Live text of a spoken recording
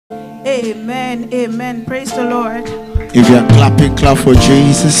Amen. Amen. Praise the Lord. If you are clapping, clap for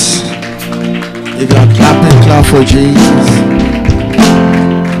Jesus. If you are clapping, clap for Jesus.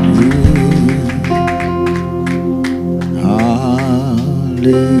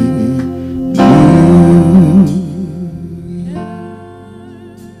 Hallelujah.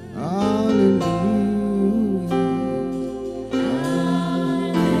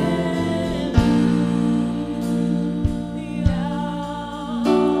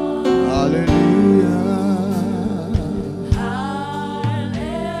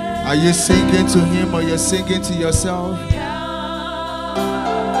 Are you singing to him or you're singing to yourself?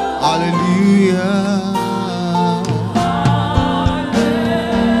 Hallelujah.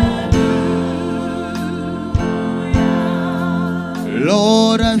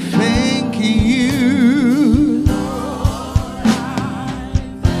 Lord, I thank you.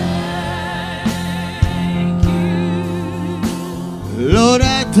 Lord,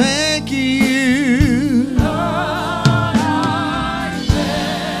 I thank you.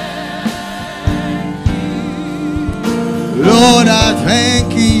 Lord, I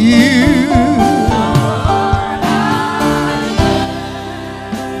thank you.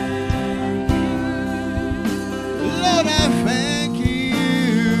 Lord, I thank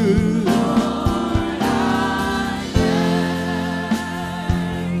you.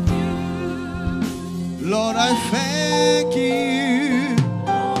 Lord, I thank you.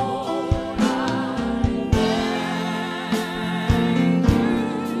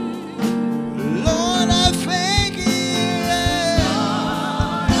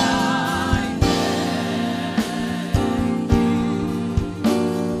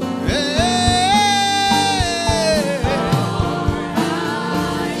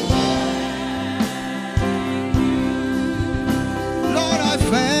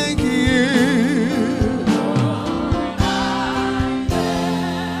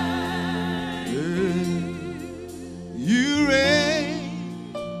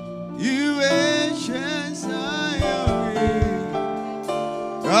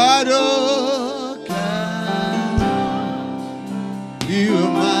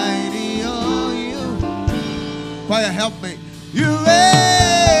 Help me. You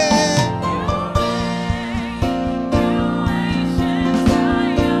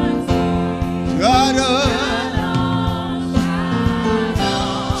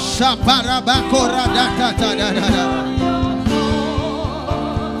God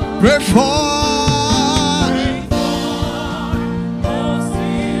pray for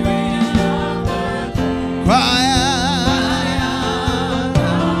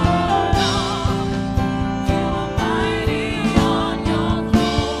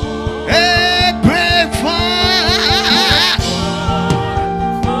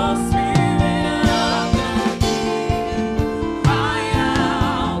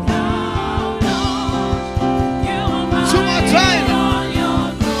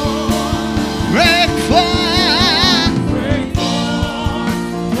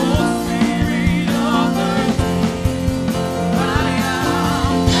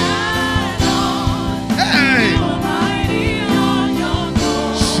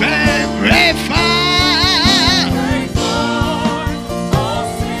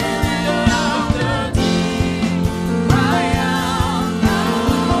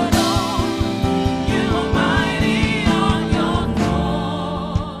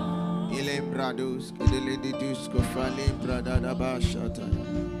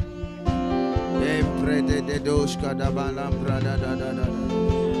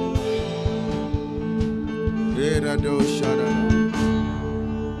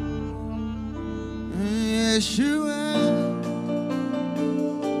Yeshua,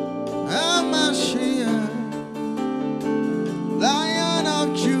 Hamashiach, Lion of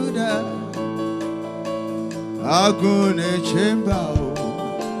Judah, Agune Chembao,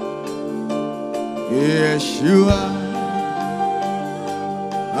 Yeshua,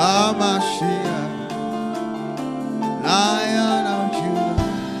 Hamashiach, Lion of Judah,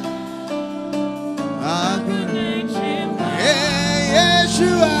 Agune Chembao,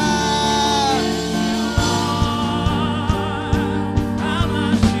 Yeshua.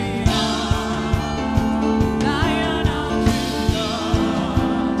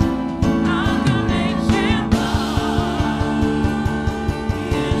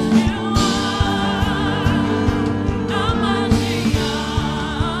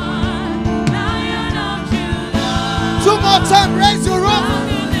 Time, raise your up.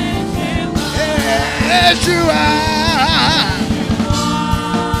 Yeshua.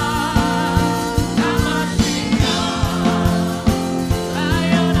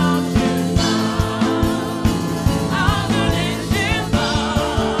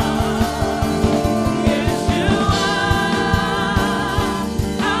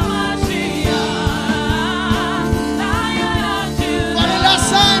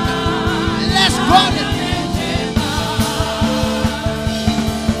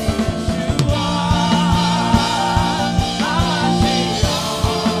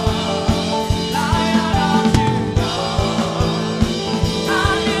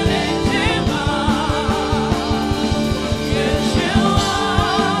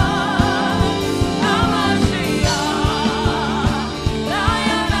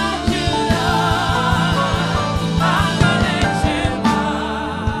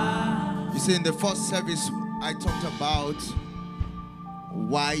 service, I talked about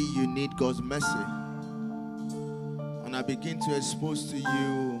why you need God's mercy. And I begin to expose to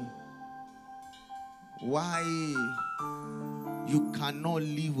you why you cannot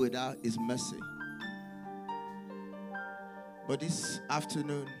live without His mercy. But this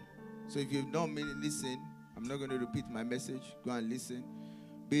afternoon, so if you've not been listen, I'm not going to repeat my message. Go and listen.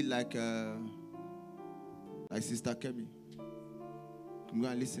 Be like Sister Kemi. I'm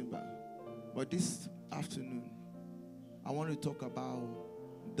going to listen back. But this afternoon, I want to talk about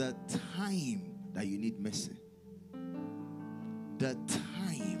the time that you need mercy. The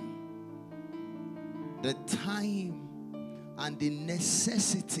time and the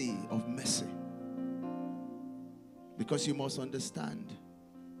necessity of mercy. Because you must understand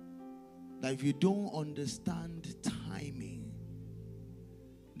that if you don't understand timing,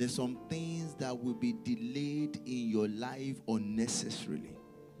 there's some things that will be delayed in your life unnecessarily.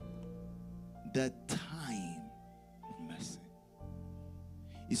 The time of mercy.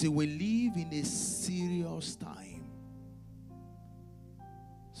 You see, we live in a serious time.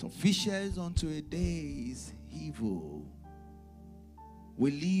 So fishes unto a day is evil.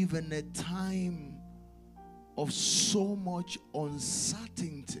 We live in a time of so much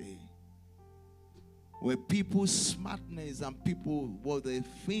uncertainty, where people's smartness and people, what they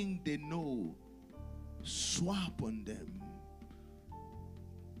think they know, swap on them.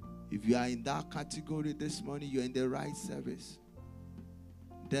 If you are in that category this morning, you're in the right service.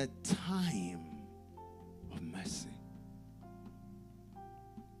 The time of mercy.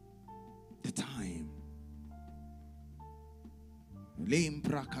 The time.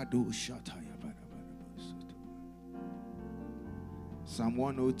 Psalm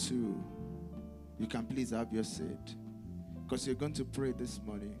 102. You can please have your seat, because you're going to pray this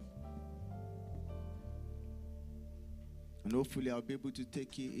morning. And hopefully I'll be able to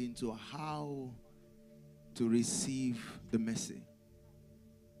take you into how to receive the mercy.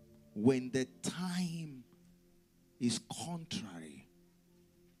 When the time is contrary,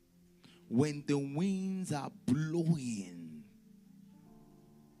 when the winds are blowing,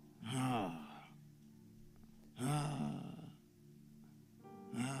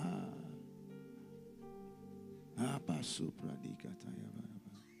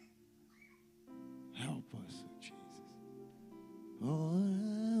 help us, Jesus. Oh,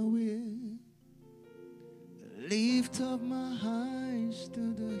 I will lift up my eyes to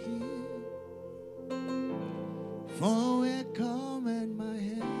the hill, for where cometh my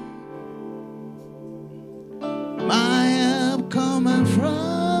help. My help cometh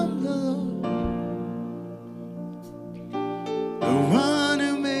from the Lord, the one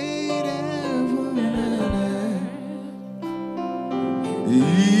who made heaven and earth.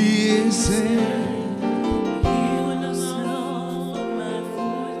 He is saying,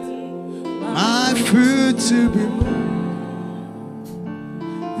 fruit to be moved.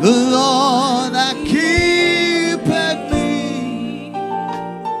 The Lord that keepeth me,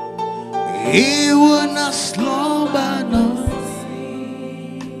 He will not slumber nor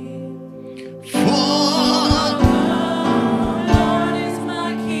sleep. For the Lord is my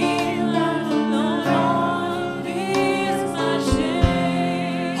healer, the Lord is my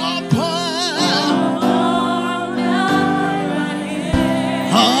shade. Upon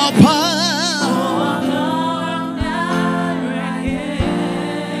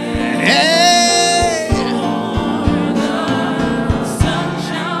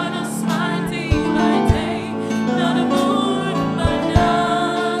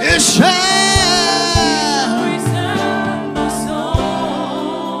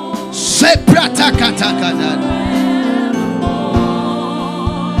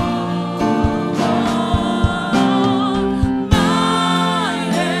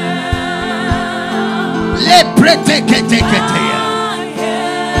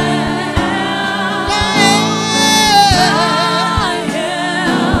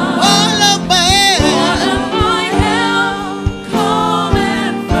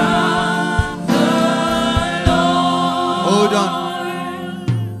hold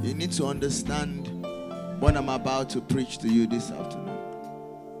on. You need to understand what I'm about to preach to you this afternoon.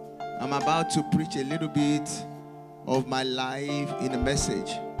 I'm about to preach a little bit of my life in a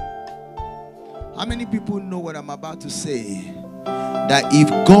message. How many people know what I'm about to say? That if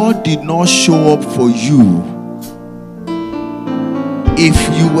God did not show up for you, if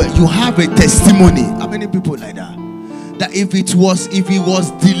you have a testimony, how many people like that? That if it was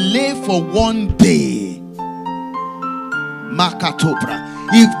delayed for one day, Makatopra,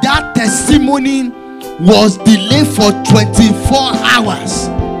 if that testimony was delayed for 24 hours,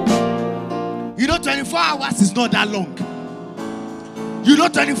 you know 24 hours is not that long. You know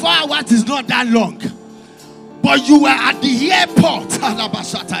 24 hours is not that long. But you were at the airport.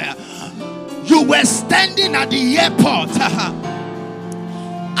 You were standing at the airport.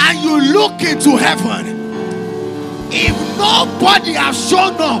 And you look into heaven. If nobody has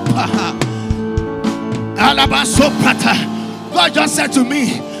shown up, God just said to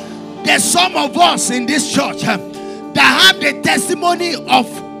me, there's some of us in this church that have the testimony of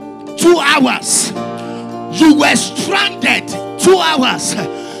 2 hours. You were stranded 2 hours,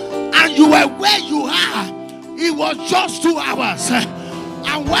 and you were where you are. It was just 2 hours,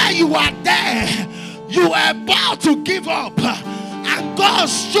 and while you were there, you were about to give up, and God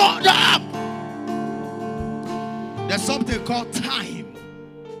showed up. There's something called time.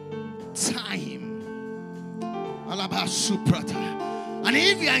 Time. And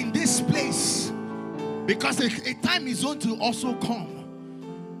if you are in this place, because a time is going to also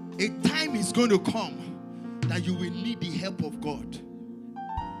come, a time is going to come that you will need the help of God.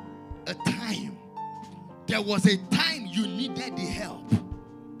 A time. There was a time you needed the help.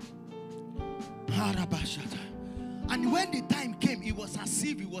 And when the time came, it was as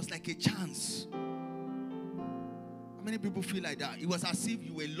if it was like a chance. How many people feel like that? It was as if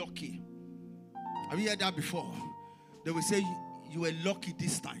you were lucky. Have you heard that before? They will say you were lucky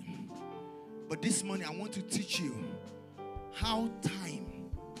this time. But this morning I want to teach you how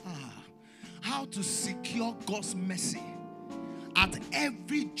to secure God's mercy at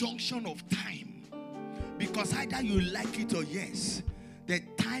every junction of time. Because either you like it or yes, the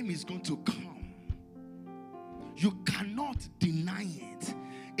time is going to come. You cannot deny it.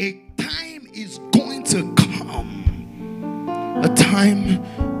 A time is going to come. A time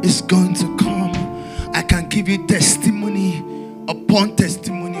is going to come. I can give you testimony upon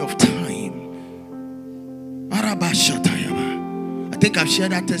testimony of time. I think I've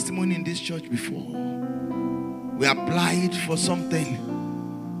shared that testimony in this church before. We applied for something,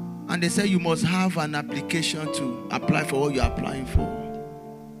 and they said you must have an application to apply for what you're applying for.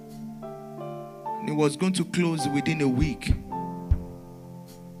 And it was going to close within a week.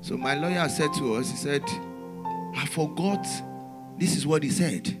 So my lawyer said to us, he said, I forgot. This is what he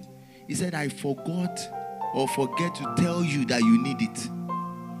said. He said, I forgot or forget to tell you that you need it.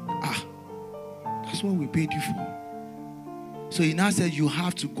 That's what we paid you for. So he now said you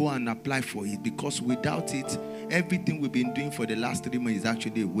have to go and apply for it, because without it, everything we've been doing for the last 3 months is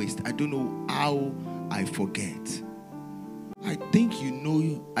actually a waste. I don't know how I forget. I think you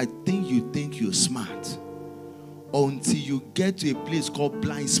know, I think you think you're smart until you get to a place called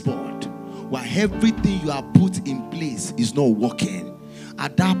blind spot, where everything you have put in place is not working.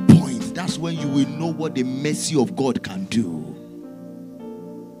 At that point, that's when you will know what the mercy of God can do.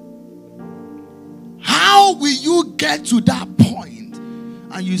 How will you get to that point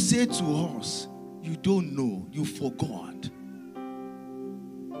and you say to us, you don't know, you forgot?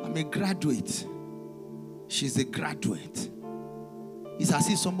 I'm a graduate. She's a graduate. It's as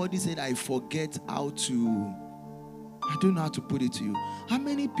if somebody said, I forget how to, I don't know how to put it to you. How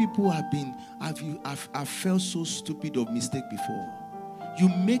many people have felt so stupid of mistake before? You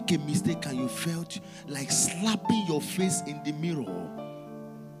make a mistake and you felt like slapping your face in the mirror.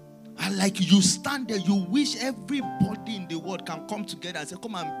 And like you stand there, you wish everybody in the world can come together and say,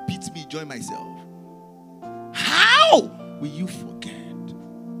 come and beat me, join myself. How will you forget?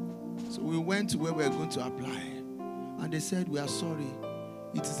 So we went to where we were going to apply. And they said, we are sorry.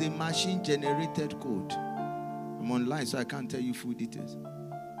 It is a machine-generated code. I'm online, so I can't tell you full details.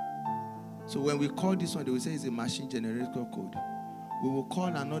 So when we call this one, they will say it's a machine-generated code. We will call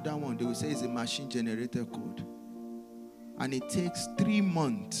another one. They will say it's a machine-generated code. And it takes 3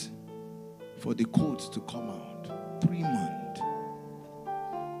 months for the code to come out. 3 months.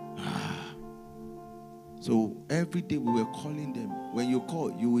 So every day we were calling them. When you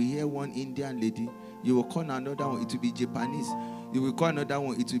call, you will hear one Indian lady. You will call another one, it will be Japanese. You will call another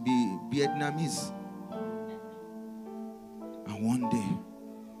one, it will be Vietnamese. And one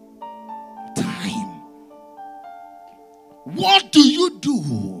day, time. What do you do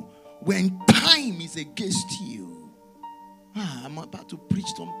when time is against you? I'm about to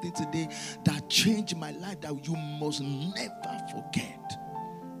preach something today that changed my life that you must never forget.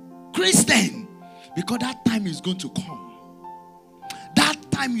 Christian, because that time is going to come. That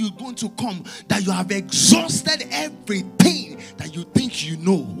time is going to come that you have exhausted everything that you think you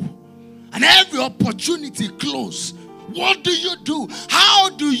know. And every opportunity close. What do you do? How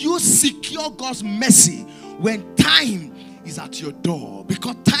do you secure God's mercy when time is at your door?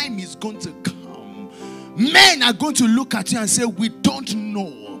 Because time is going to come. Men are going to look at you and say, we don't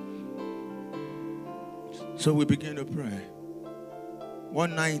know. So we begin to pray.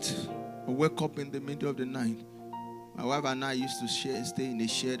 One night, I woke up in the middle of the night. My wife and I used to stay in a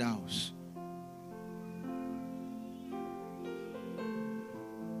shared house.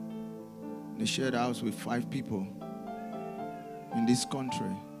 In a shared house with 5 people in this country.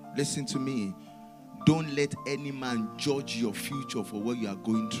 Listen to me. Don't let any man judge your future for what you are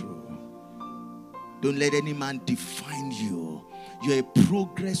going through. Don't let any man define you. You're a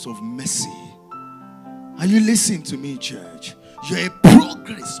progress of mercy. Are you listening to me, church? You're a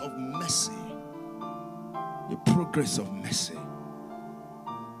progress of mercy. A progress of mercy.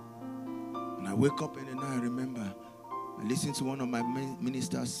 And I wake up in the night, I remember, I listened to one of my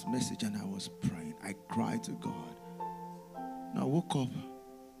minister's message and I was praying. I cried to God. And I woke up.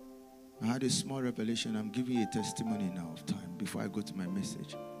 I had a small revelation. I'm giving you a testimony now of time before I go to my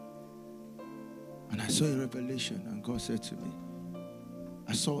message. And I saw a revelation and God said to me,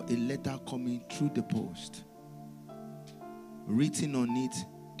 I saw a letter coming through the post. Written on it,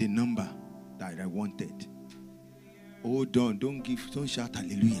 the number that I wanted. Oh, don't shout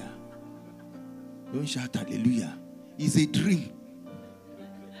hallelujah. Don't shout hallelujah. It's a dream.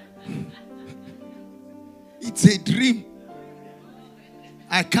 It's a dream.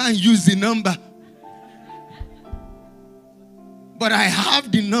 I can't use the number. But I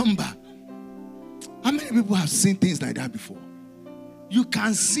have the number. How many people have seen things like that before? You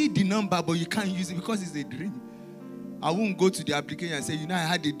can see the number, but you can't use it because it's a dream. I won't go to the application and say, I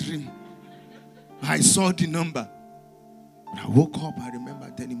had a dream. I saw the number. When I woke up, I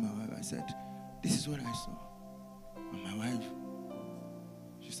remember telling my wife, I said, this is what I saw. And my wife,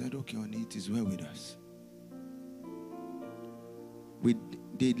 she said, okay, honey, it is well with us. With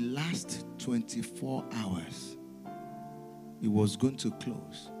the last 24 hours, it was going to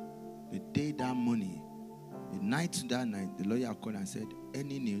close. The day that money, the night to that night, the lawyer called and said,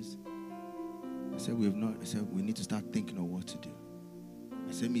 any news? I said, we have not. I said, we need to start thinking of what to do.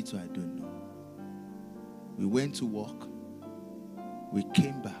 I said, me too, I don't know. We went to work. We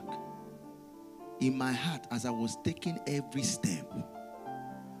came back. In my heart, as I was taking every step,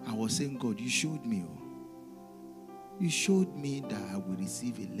 I was saying, God, you showed me. You showed me that I will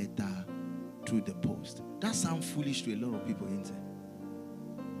receive a letter through the post. That sounds foolish to a lot of people, isn't it?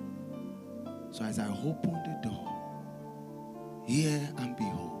 So as I opened the door, here and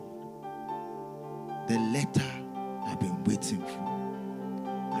behold, the letter I've been waiting for.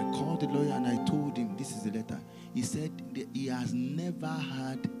 I called the lawyer and I told him, this is the letter. He said that he has never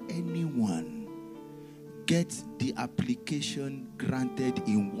had anyone get the application granted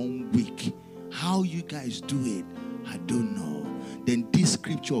in 1 week. How you guys do it, I don't know. Then this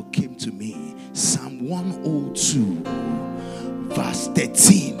scripture came to me. Psalm 102, verse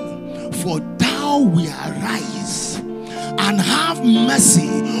 13. For thou wilt arise and have mercy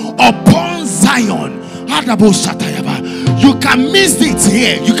upon Zion. You can miss it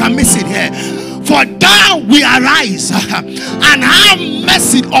here. You can miss it here. For thou wilt arise and have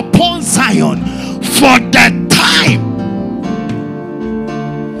mercy upon Zion. For the time.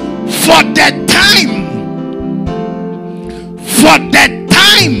 For the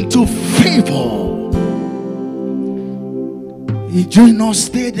time to favor. He did not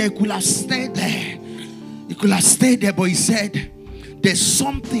stay there. He could have stayed there. He could have stayed there, but he said, there's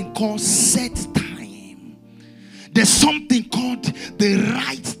something called set time. There's something called the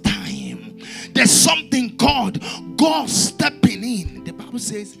right time. There's something called God stepping in. The Bible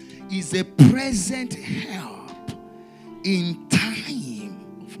says, is a present help in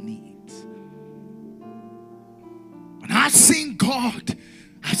time of need. And I've seen God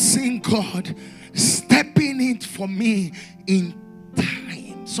stepping in for me in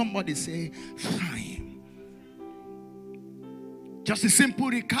time. Somebody say time. Just a simple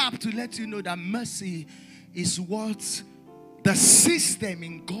recap to let you know that mercy is what the system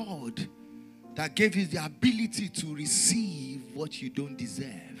in God that gave you the ability to receive what you don't deserve.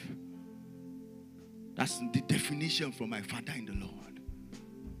 That's the definition from my Father in the Lord.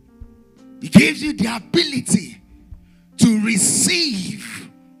 He gives you the ability to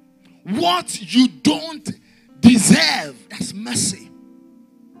receive what you don't deserve. That's mercy.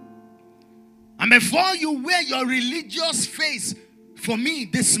 And before you wear your religious face for me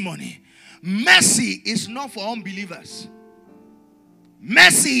this morning, mercy is not for unbelievers.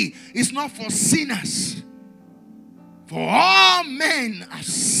 Mercy is not for sinners. For all men have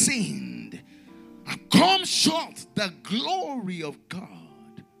sinned and come short the glory of God.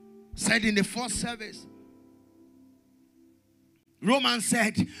 Said in the first service, Romans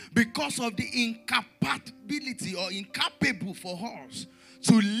said, because of the incapability or incapable for us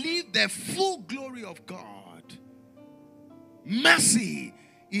to live the full glory of God, mercy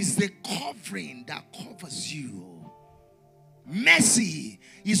is the covering that covers you. Mercy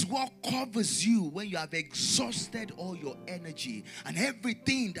is what covers you when you have exhausted all your energy and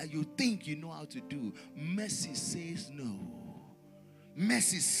everything that you think you know how to do. Mercy says no.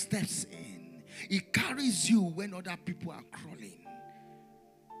 Mercy steps in. It carries you when other people are crawling.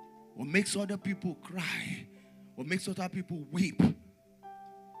 What makes other people cry? What makes other people weep?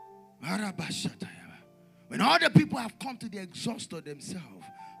 When other people have come to the exhaust of themselves,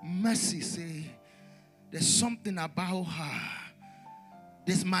 mercy says, there's something about her.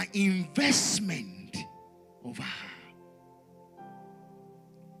 There's my investment over her.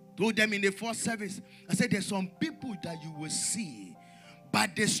 Told them in the first service, I said there's some people that you will see,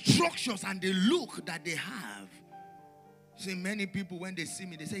 but the structures and the look that they have. See, many people when they see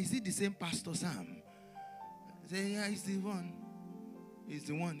me, they say, is it the same Pastor Sam? I say, yeah, he's the one. He's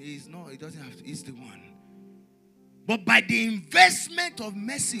the one. He's not, he doesn't have to, he's the one. But by the investment of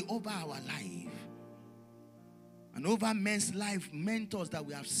mercy over our life, and over men's life, mentors that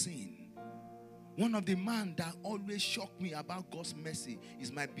we have seen, one of the men that always shocked me about God's mercy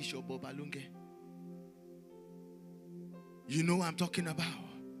is my Bishop Obalunge. You know what I'm talking about?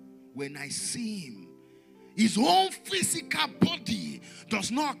 When I see him, his own physical body does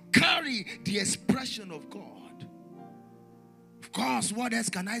not carry the expression of God. Of course, what else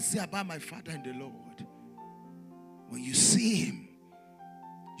can I say about my Father in the Lord? When you see him,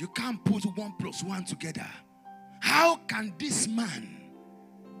 you can't put 1 + 1 together. How can this man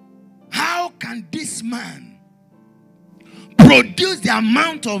produce the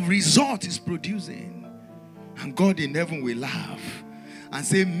amount of result he's producing? And God in heaven will laugh and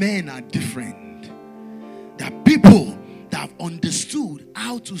say, men are different. There are people that have understood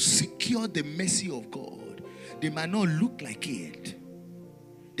how to secure the mercy of God. They might not look like it.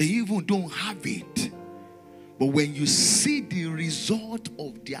 They even don't have it. But when you see the result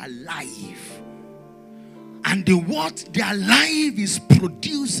of their life, and what their life is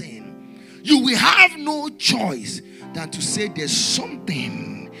producing, you will have no choice than to say there's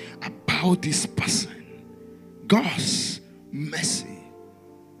something about this person. God's mercy.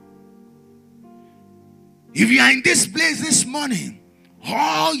 If you are in this place this morning,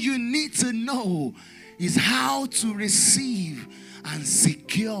 all you need to know is how to receive and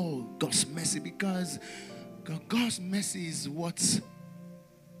secure God's mercy, because God's mercy is what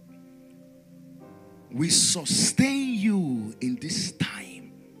we sustain you in this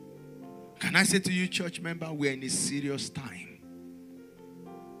time. Can I say to you, church member, we are in a serious time.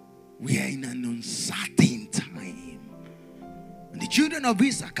 We are in an uncertain time. And the children of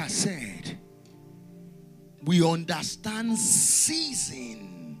Issachar said, we understand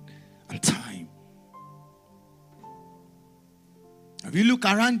season and time. Have you look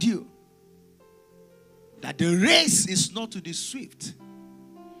around you? That the race is not to the swift.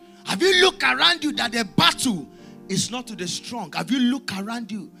 Have you looked around you that the battle is not to the strong? Have you looked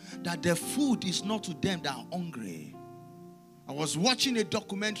around you that the food is not to them that are hungry? I was watching a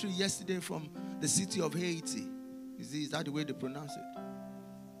documentary yesterday from the city of Haiti. Is that the way they pronounce it?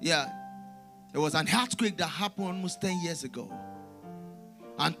 Yeah. There was an earthquake that happened almost 10 years ago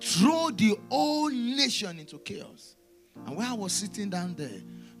and threw the whole nation into chaos. And when I was sitting down there,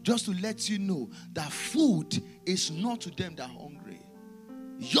 just to let you know that food is not to them that are hungry.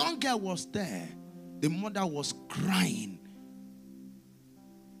 Young girl was there. The mother was crying.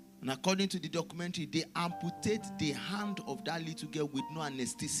 And according to the documentary, they amputate the hand of that little girl with no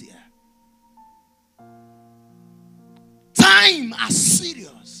anesthesia. Time is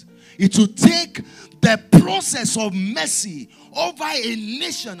serious. It will take the process of mercy over a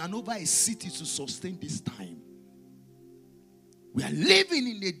nation and over a city to sustain this time. We are living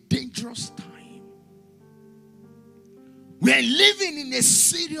in a dangerous time. We are living in a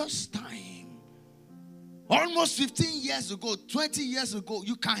serious time. Almost 15 years ago, 20 years ago,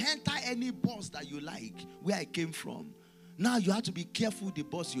 you can enter any bus that you like, where I came from. Now you have to be careful the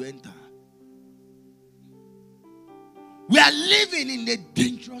bus you enter. We are living in a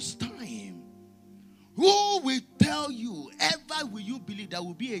dangerous time. Who will tell you, ever will you believe there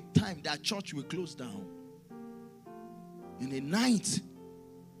will be a time that church will close down? In a night,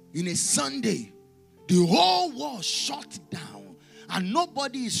 in a Sunday, the whole world shut down. And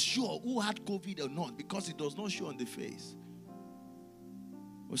nobody is sure who had COVID or not, because it does not show on the face.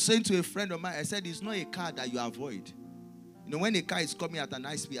 I was saying to a friend of mine, I said, it's not a car that you avoid. You know, when a car is coming at a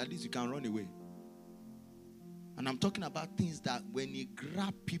high speed, at least you can run away. And I'm talking about things that when he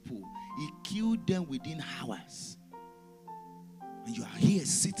grabbed people, he killed them within hours. And you are here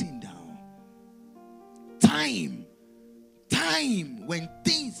sitting down. Time when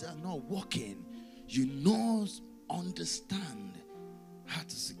things are not working, you know, understand how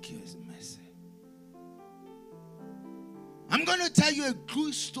to secure his mercy. I'm I'm going to tell you a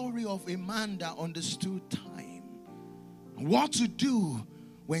good story of a man that understood time. What to do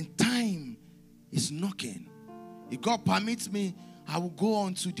when time is knocking. If God permits me, I will go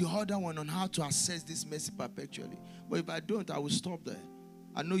on to the other one on how to access this mercy perpetually. But if I don't, I will stop there.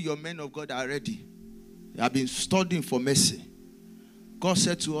 I know your men of God are ready. They have been studying for mercy. God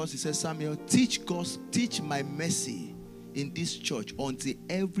said to us, he said, Samuel, teach my mercy in this church until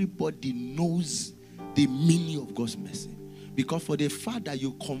everybody knows the meaning of God's mercy. Because for the fact that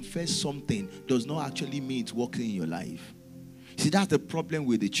you confess something does not actually mean it's working in your life. See, that's the problem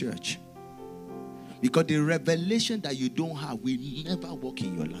with the church. Because the revelation that you don't have will never work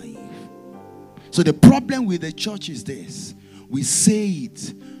in your life. So the problem with the church is this. We say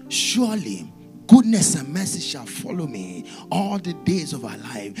it, surely goodness and mercy shall follow me all the days of our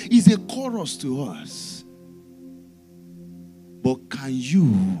life. It's a chorus to us. But can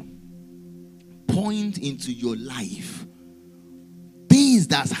you point into your life things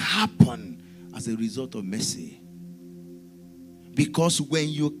that happen as a result of mercy? Because when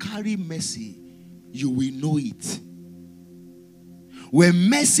you carry mercy, you will know it. When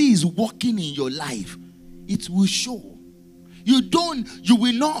mercy is working in your life, it will show. It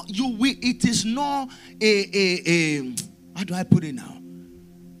is not how do I put it now?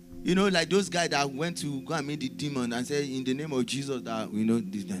 You know, like those guys that went to go and meet the demon and said, in the name of Jesus, that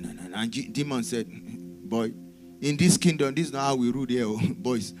and demon said, boy, in this kingdom, this is not how we rule here,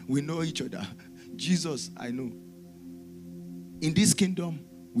 boys. We know each other. Jesus, I know. In this kingdom,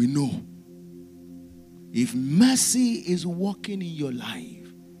 we know. If mercy is working in your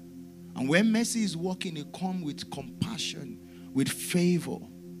life, and when mercy is working, it comes with compassion, with favor,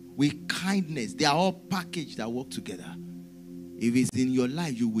 with kindness. They are all packaged that work together. If it's in your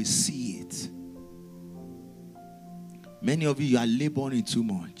life, you will see it. Many of you are laboring too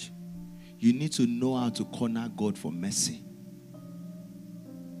much. You need to know how to corner God for mercy.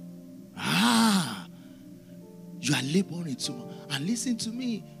 You are laboring too much. And listen to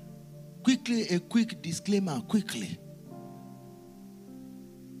me. Quickly, a quick disclaimer, quickly.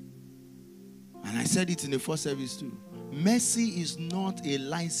 And I said it in the first service too. Mercy is not a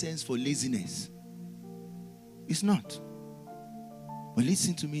license for laziness. It's not. But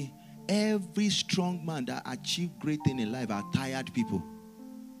listen to me. Every strong man that achieved great things in life are tired people.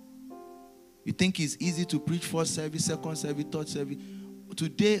 You think it's easy to preach first service, second service, third service?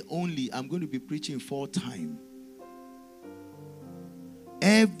 Today only, I'm going to be preaching 4 times.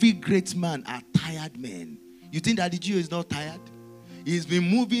 Every great man are tired men. You think that the Jew is not tired? He's been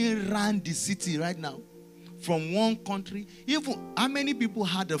moving around the city right now. From one country. Even how many people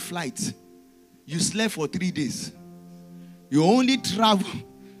had a flight? You slept for 3 days. You only travel.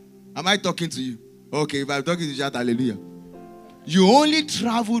 Am I talking to you? Okay, if I'm talking to you, shout hallelujah. You only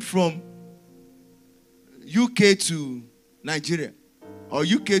traveled from UK to Nigeria. Or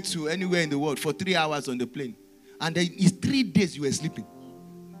UK to anywhere in the world for 3 hours on the plane. And then it's 3 days you were sleeping.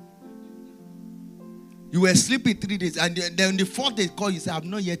 You were sleeping 3 days. And then the 4th day call you say, I've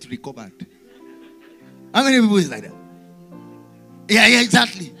not yet recovered. How many people is like that? Yeah,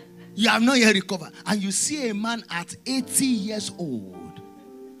 exactly. You have not yet recovered. And you see a man at 80 years old,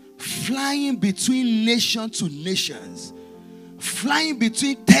 flying between nation to nations, flying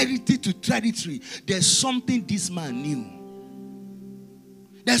between territory to territory. There's something this man knew.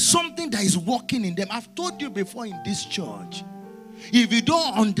 There's something that is working in them. I've told you before in this church, if you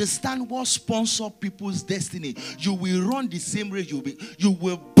don't understand what sponsors people's destiny, you will run the same race. You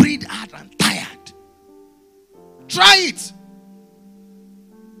will breathe out and tired. Try it.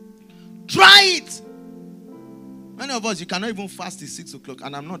 Try it. Many of us, you cannot even fast till 6 o'clock.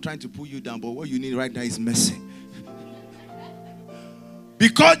 And I'm not trying to pull you down, but what you need right now is mercy.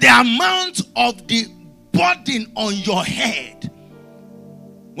 Because the amount of the burden on your head.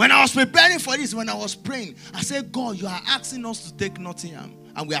 When I was preparing for this, when I was praying, I said, God, you are asking us to take Nottingham,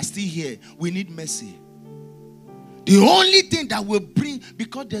 and we are still here. We need mercy. The only thing that will bring,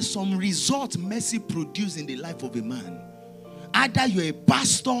 because there's some result mercy produces in the life of a man. Either you're a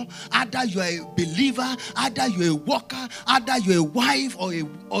pastor, either you're a believer, either you're a worker, either you're a wife or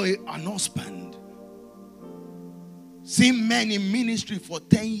an husband. Seen men in ministry for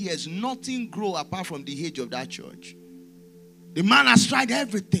 10 years, nothing grow apart from the age of that church. The man has tried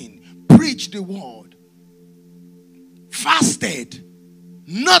everything, preached the word, fasted,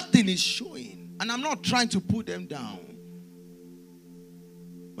 nothing is showing. And I'm not trying to put them down.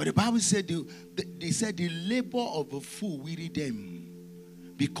 But the Bible said, they said the labor of a fool wearied them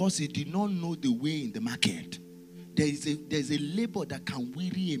because he did not know the way in the market. There's a labor that can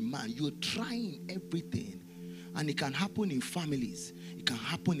weary a man. You're trying everything. And it can happen in families. It can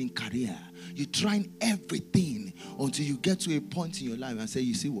happen in career. You're trying everything until you get to a point in your life and say,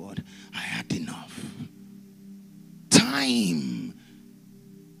 you see what? I had enough. Time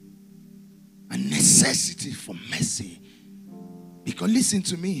and necessity for mercy. Because listen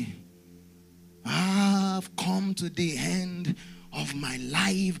to me. I've come to the end of my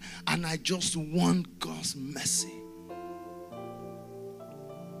life and I just want God's mercy.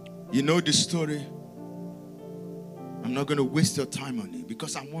 You know the story. I'm not going to waste your time on it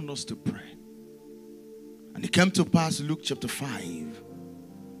because I want us to pray. And it came to pass, Luke chapter 5.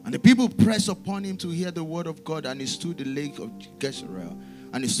 And the people pressed upon him to hear the word of God, and he stood the lake of Gennesaret.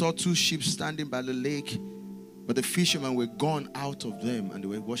 And he saw 2 ships standing by the lake, but the fishermen were gone out of them, and they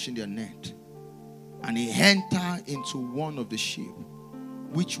were washing their net. And he entered into one of the ships,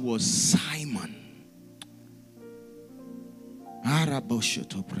 which was Simon.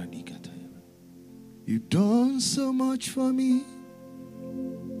 You've done so much for me,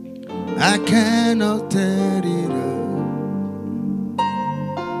 I cannot tell it all.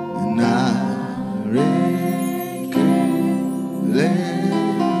 And I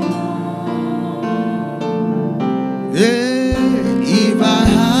if I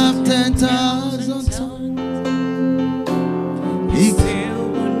have 10,000 tongues, he still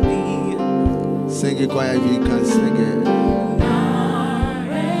won't be. Sing it quiet if you can sing it.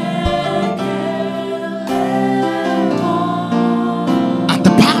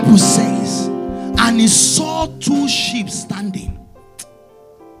 Says, and he saw 2 ships standing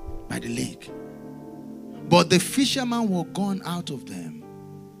by the lake, but the fishermen were gone out of them,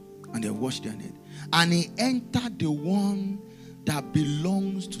 and they washed their net. And he entered the one that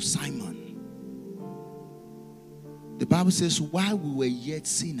belongs to Simon. The Bible says, while we were yet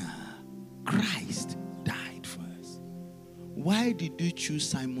sinners, Christ died for us. Why did you choose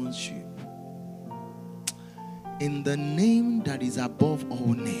Simon's ship? In the name that is above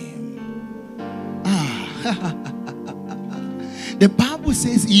all name. The Bible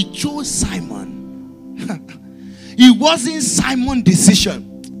says he chose Simon. It wasn't Simon's decision.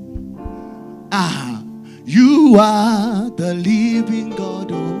 You are the living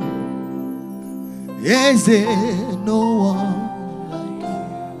God. Oh, is there no one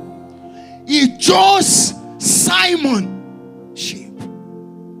like you? He chose Simon sheep.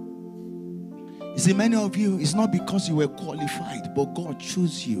 You see, many of you, it's not because you were qualified, but God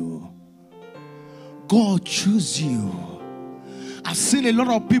chose you. God chose you. I've seen a lot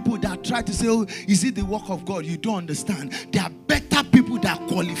of people that try to say, oh, is it the work of God? You don't understand. There are better people that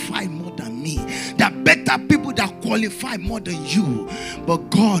qualify more than me. There are better people that qualify more than you. But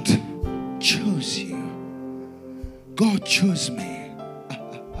God chose you. God chose me.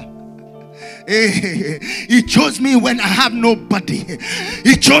 He chose me when I have nobody.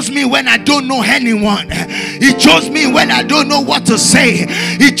 He chose me when I don't know anyone. He chose me when I don't know what to say.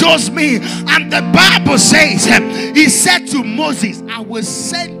 He chose me. And the Bible says, he said to Moses, I will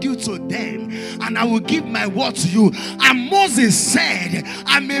send you to them and I will give my word to you. And Moses said,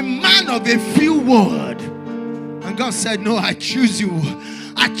 I'm a man of a few words. And God said, no, I choose you.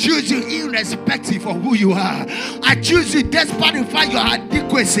 I choose you irrespective of who you are. I choose you despite the fact your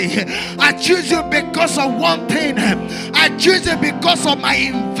adequacy. I choose you because of one thing. I choose you because of my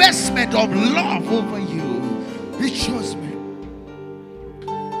investment of love over you. He chose me.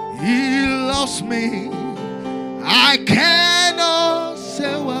 He loves me. I cannot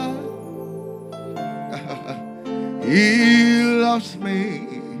say why. He loves me.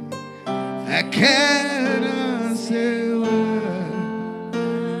 I cannot say why.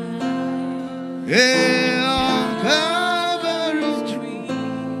 On Calvary's tree,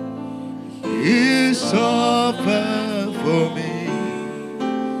 He suffered for me.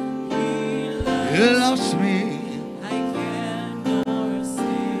 He loves me.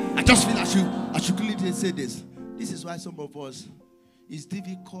 I just feel I should clearly say this. This is why some of us, it's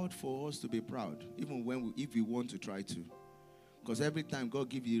difficult for us to be proud, even when if we want to try to. Because every time God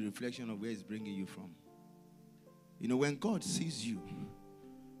gives you a reflection of where He's bringing you from. You know, when God sees you,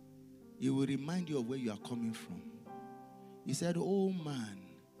 He will remind you of where you are coming from. He said, oh man,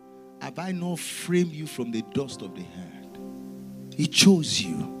 have I not framed you from the dust of the earth? He chose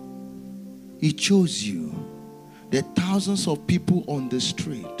you. He chose you. There are thousands of people on the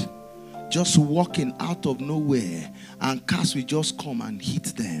street just walking out of nowhere, and cars will just come and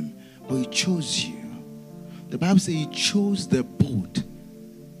hit them. But He chose you. The Bible says He chose the boat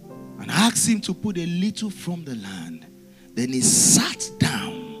and asked him to put a little from the land. Then He sat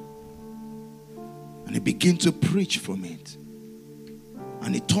down. And He began to preach from it.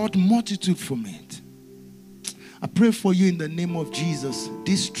 And He taught multitude from it. I pray for you in the name of Jesus.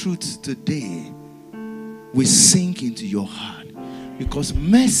 This truth today will sink into your heart. Because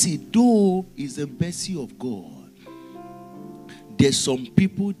mercy, though, is the mercy of God, there's some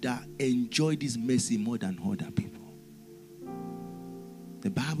people that enjoy this mercy more than other people. The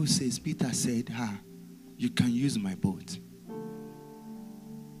Bible says, Peter said, you can use my boat.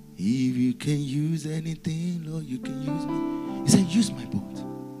 If you can use anything, Lord, you can use me. He said, use my boat.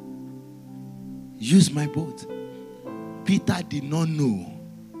 Use my boat. Peter did not know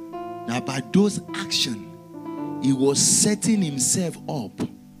that by those actions, he was setting himself up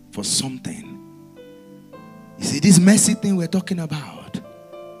for something. You see, this mercy thing we're talking about.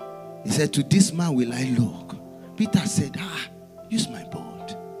 He said, to this man will I look. Peter said, use my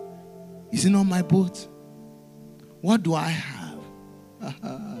boat. Is it not my boat? What do I have?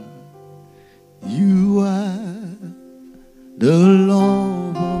 You are the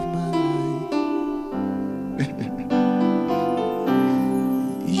love of my life.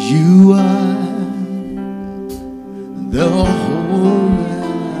 You are the whole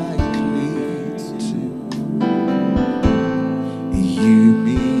I cling to. You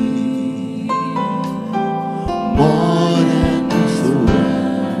mean more than the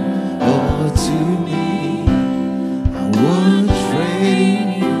world to me. I won't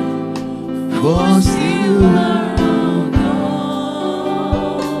trade you for silver.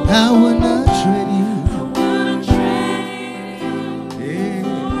 I will not trade you.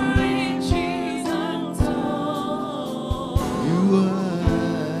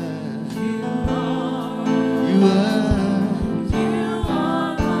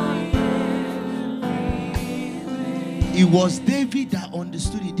 It was David that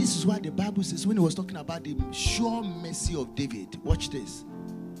understood it. This is why the Bible says, when it was talking about the sure mercy of David, watch this.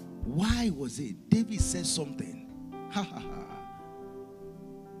 Why was it? David said something.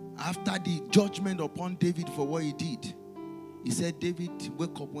 After the judgment upon David for what he did, he said, David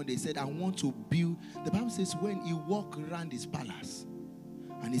woke up one day. He said, I want to build. The Bible says when he walked around his palace,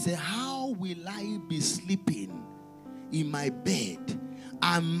 and he said, how will I be sleeping in my bed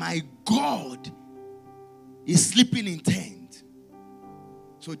and my God is sleeping in tent?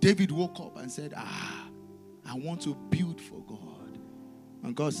 So David woke up and said, I want to build for God.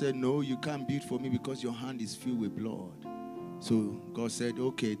 And God said, no, you can't build for me because your hand is filled with blood. So God said,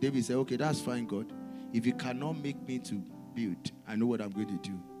 okay. David said, okay, that's fine, God. If you cannot make me to build, I know what I'm going to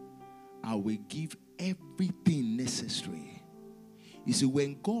do. I will give everything necessary. You see,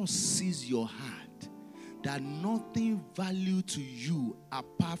 when God sees your heart, that nothing value to you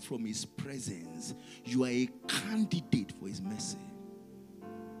apart from his presence, you are a candidate for his mercy.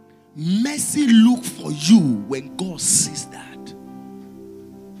 Mercy look for you when God sees that.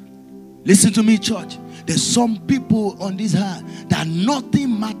 Listen to me, church. There's some people on this earth that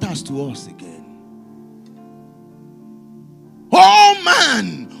nothing matters to us again. Oh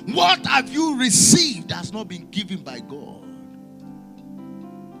man, what have you received that's not been given by God?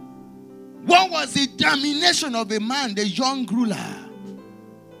 What was the determination of a man, the young ruler?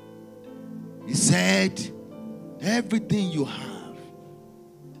 He said, everything you have.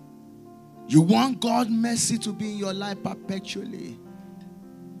 You want God's mercy to be in your life perpetually.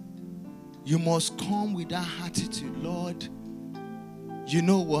 You must come with that attitude, Lord. You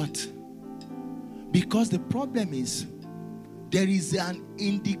know what? Because the problem is, there is an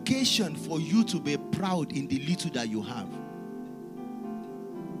indication for you to be proud in the little that you have.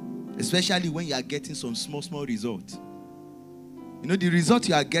 Especially when you are getting some small results. You know, the result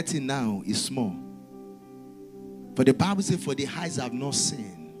you are getting now is small. For the Bible says, for the eyes have not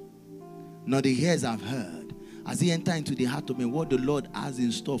seen, nor the ears have heard, as he enter into the heart of man, what the Lord has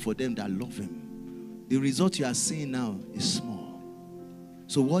in store for them that love him. The result you are seeing now is small.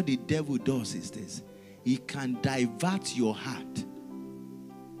 So what the devil does is this. He can divert your heart.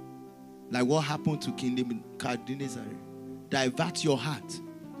 Like what happened to King Nebuchadnezzar. Divert your heart.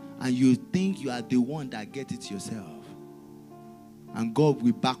 And you think you are the one that gets it yourself. And God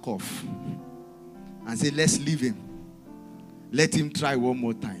will back off. And say, let's leave him. Let him try one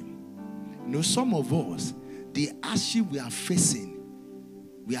more time. You know, some of us, the hardship we are facing,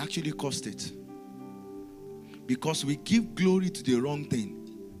 we actually caused it. Because we give glory to the wrong thing.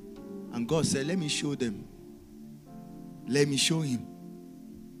 And God said, let me show them. Let me show him.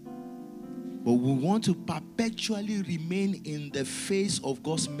 But we want to perpetually remain in the face of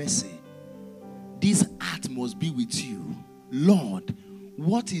God's mercy. This heart must be with you. Lord,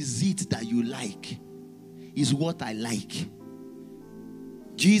 what is it that you like? Is what I like.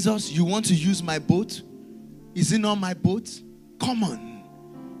 Jesus, you want to use my boat? Is it not my boat? Come on.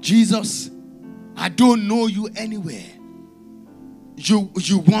 Jesus, I don't know you anywhere. You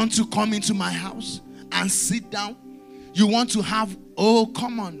want to come into my house and sit down? You want to have, oh,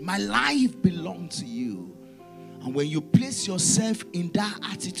 come on. My life belongs to you. And when you place yourself in that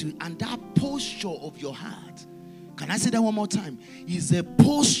attitude and that posture of your heart, can I say that one more time? It's a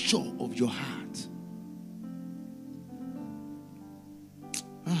posture of your heart.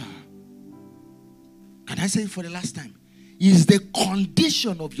 Can I say it for the last time? It's the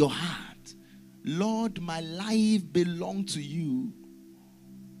condition of your heart. Lord, my life belongs to you.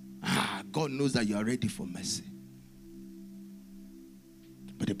 God knows that you are ready for mercy.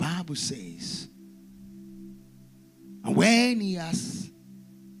 But the Bible says, and when he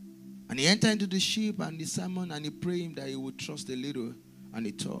entered into the ship and the sermon, and he prayed him that he would trust a little, and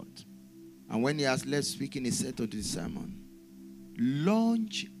he taught. And when he has left speaking, he said to the sermon,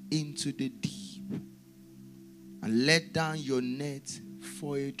 launch into the deep and let down your net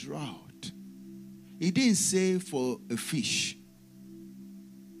for a draught. He didn't say for a fish.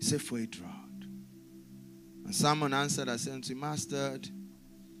 He said for a draught. And Simon answered and said to him, Master,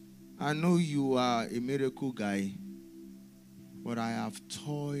 I know you are a miracle guy, but I have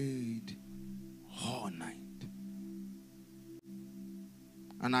toiled all night.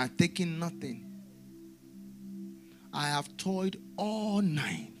 And I have taken nothing. I have toiled all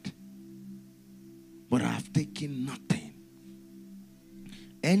night, but I have taken nothing.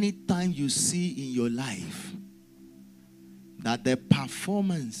 Anytime you see in your life that the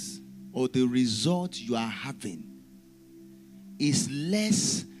performance or the result you are having is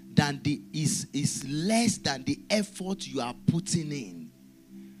less than the effort you are putting in,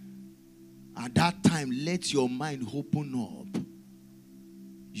 at that time let your mind open up.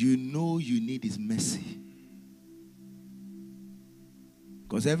 You know you need his mercy.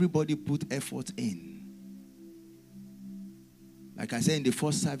 Because everybody put effort in. Like I said in the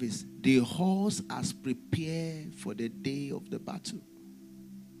first service, the horse has prepared for the day of the battle.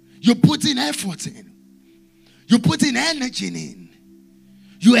 You put in effort in. You put in energy in.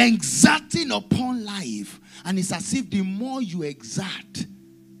 You are exerting upon life. And it's as if the more you exert,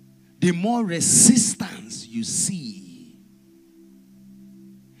 the more resistance you see.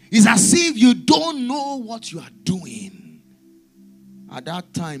 It's as if you don't know what you are doing. At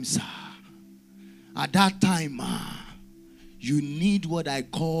that time, sir, at that time, you need what I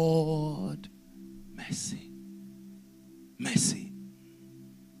called mercy. Mercy.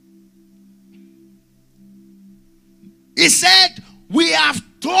 He said, we have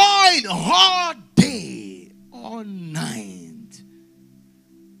toiled all day, all night.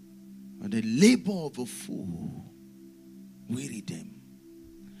 And the labor of a fool wearied them.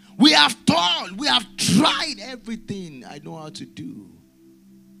 We have toiled, we have tried everything I know how to do.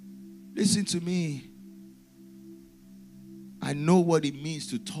 Listen to me. I know what it means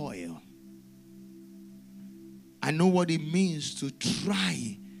to toil. I know what it means to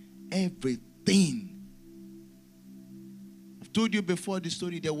try everything. I've told you before the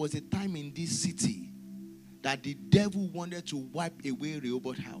story, there was a time in this city that the devil wanted to wipe away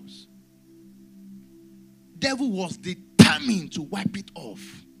Rehoboth's house. Devil was determined to wipe it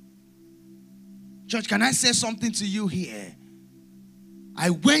off. Church, can I say something to you here? I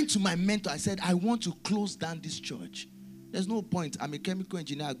went to my mentor. I said, I want to close down this church. There's no point. I'm a chemical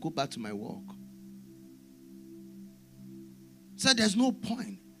engineer. I go back to my work. Said there's no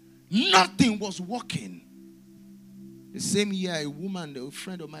point. Nothing was working. The same year, a woman, a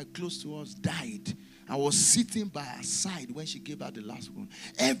friend of mine close to us, died. I was sitting by her side when she gave out the last one.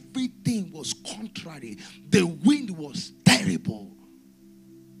 Everything was contrary. The wind was terrible.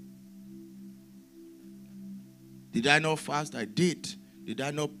 Did I not fast? I did. Did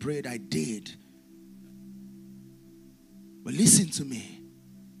I not pray? I did. But listen to me.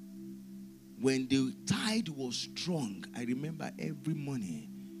 When the tide was strong, I remember every morning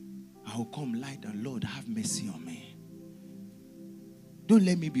I would come light and Lord, have mercy on me. Don't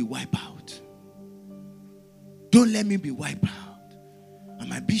let me be wiped out. Don't let me be wiped out. And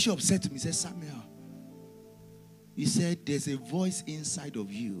my bishop said to me, he said, Samuel, he said, there's a voice inside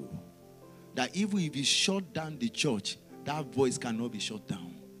of you that even if you shut down the church, that voice cannot be shut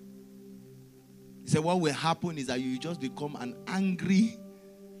down. He said, what will happen is that you just become an angry,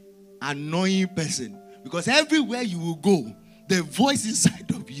 annoying person. Because everywhere you will go, the voice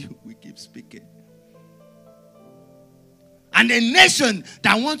inside of you will keep speaking. And the nation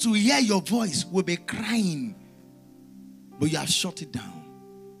that wants to hear your voice will be crying. But you have shut it down.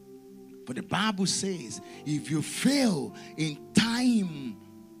 But the Bible says, if you fail in time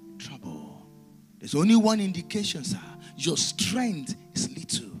trouble, there's only one indication, sir. Your strength is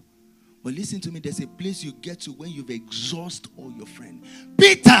little. But listen to me, there's a place you get to when you've exhausted all your friends.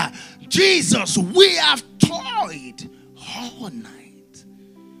 Peter, Jesus, we have toiled all night.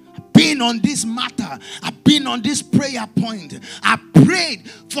 I've been on this matter. I've been been on this prayer point. I prayed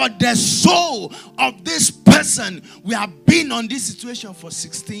for the soul of this person. We have been on this situation for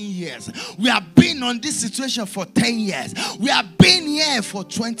 16 years. We have been on this situation for 10 years. We have been here for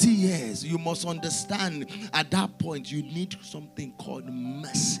 20 years. You must understand, at that point, you need something called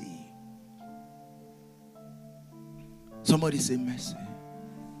mercy. Somebody say mercy.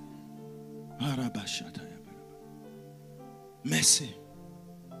 Mercy.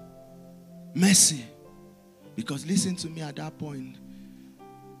 Mercy. Because listen to me, at that point,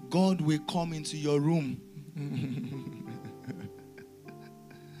 God will come into your room.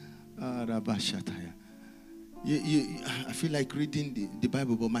 I feel like reading the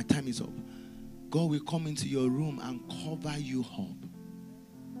Bible, but my time is up. God will come into your room and cover you up.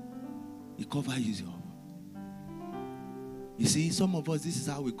 He covers you up. You see, some of us, this is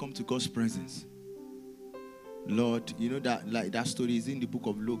how we come to God's presence. Lord, you know that, like that story is in the book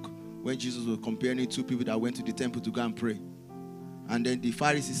of Luke, when Jesus was comparing two people that went to the temple to go and pray. And then the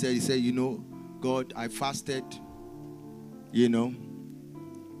Pharisee said, you know, God, I fasted, you know,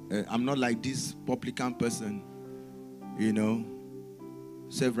 I'm not like this publican person, you know,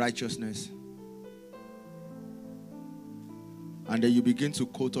 self-righteousness. And then you begin to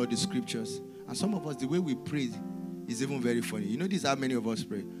quote all the scriptures. And some of us, the way we pray is even very funny. You know, this is how many of us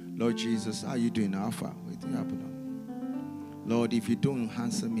pray. Lord Jesus, how are you doing? How far? What happened? Lord, if you don't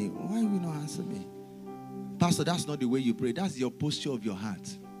answer me, why will you not answer me? Pastor, that's not the way you pray. That's your posture of your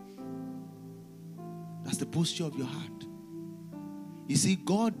heart. That's the posture of your heart. You see,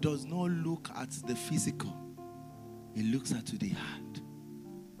 God does not look at the physical. He looks at the heart.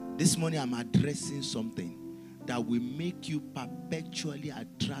 This morning I'm addressing something that will make you perpetually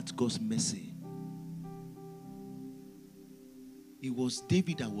attract God's mercy. It was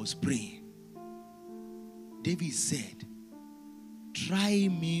David that was praying. David said, try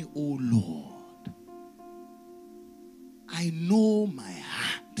me, O Lord. I know my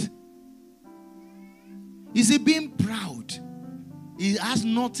heart. You see, being proud, it has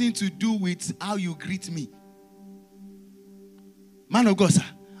nothing to do with how you greet me. Man of God, sir,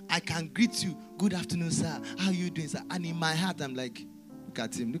 I can greet you. Good afternoon, sir. How are you doing, sir? And in my heart, I'm like, look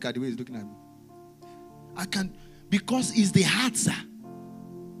at him. Look at the way he's looking at me. I can, because it's the heart, sir.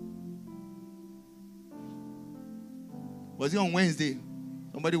 Was it on Wednesday?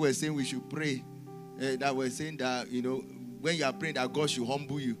 Somebody was saying we should pray. That was saying that, you know, when you are praying that God should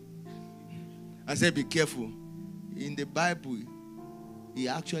humble you. I said, be careful. In the Bible, he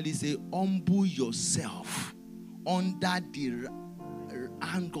actually said, humble yourself under the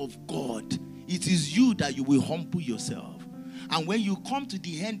hand of God. It is you that you will humble yourself. And when you come to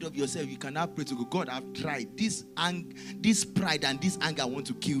the end of yourself, you cannot pray to God. I've tried. This pride and this anger want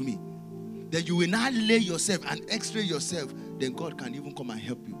to kill me. Then you will not lay yourself and x-ray yourself. Then God can even come and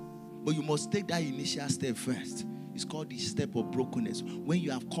help you. But you must take that initial step first. It's called the step of brokenness. When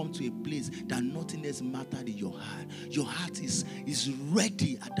you have come to a place that nothing else matters in your heart. Your heart is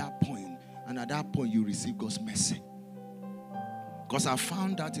ready at that point. And at that point, you receive God's mercy. Because I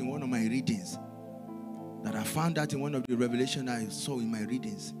found that in one of my readings. That I found that in one of the revelations I saw in my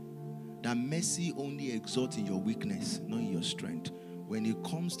readings. That mercy only exalts in your weakness, not in your strength. When it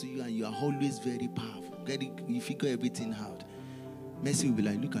comes to you and you are always very powerful, you figure everything out. Mercy will be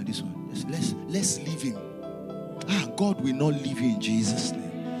like, look at this one. Let's leave him. God will not leave you in Jesus'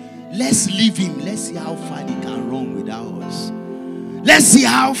 name. Let's leave him. Let's see how far he can run without us. Let's see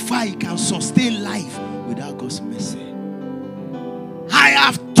how far he can sustain life without God's mercy. I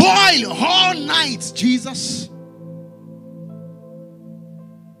have toiled all night, Jesus.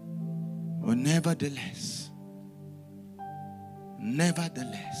 But nevertheless,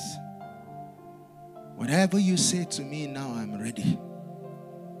 whatever you say to me now, I'm ready.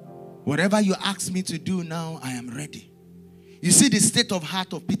 Whatever you ask me to do now, I am ready. You see the state of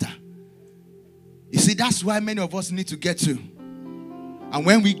heart of Peter. You see, that's why many of us need to get to. And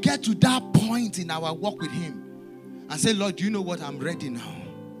when we get to that point in our walk with him and say, Lord, do you know what? I'm ready now.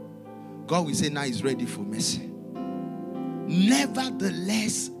 God will say, now he's ready for mercy.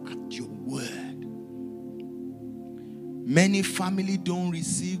 Nevertheless, at your word. Many families don't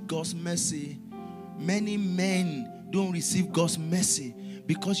receive God's mercy. Many men don't receive God's mercy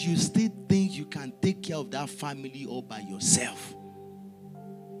because you still think you can take care of that family all by yourself.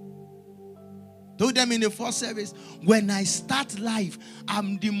 Told them in the first service, when I start life,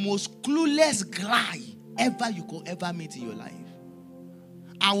 I'm the most clueless guy you could ever meet in your life.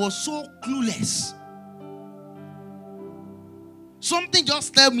 I was so clueless. Something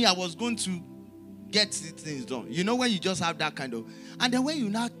just told me I was going to get things done. You know when you just have that kind of... And then when you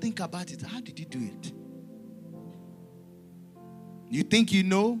now think about it, how did you do it? You think you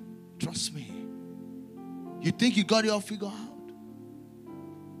know? Trust me. You think you got it all figured out?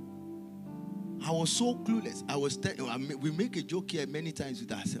 I was so clueless. We make a joke here many times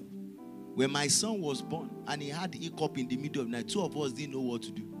with ourselves. When my son was born and he had hiccup in the middle of the night, two of us didn't know what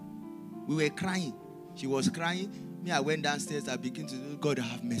to do. We were crying. She was crying. Me, I went downstairs. I began to do, God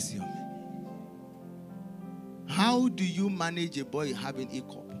have mercy on me. How do you manage a boy having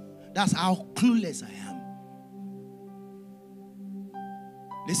hiccup? That's how clueless I am.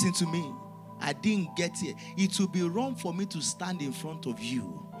 Listen to me. I didn't get here. It would be wrong for me to stand in front of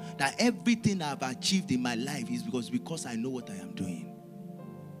you that everything I've achieved in my life is because I know what I am doing.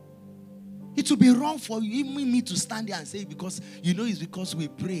 It would be wrong for even me to stand there and say because it's because we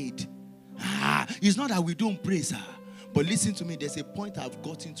prayed. It's not that we don't pray, sir. But listen to me, there's a point I've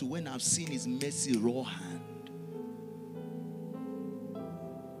gotten to when I've seen his mercy raw hand.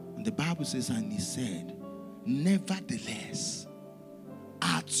 And the Bible says, and he said, nevertheless,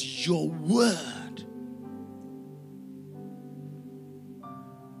 at your word.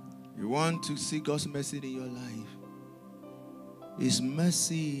 You want to see God's mercy in your life? His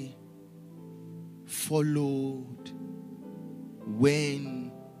mercy followed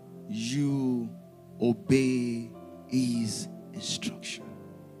when you obey his instruction.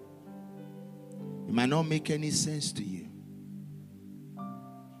 It might not make any sense to you.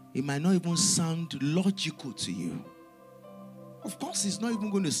 It might not even sound logical to you. Of course, it's not even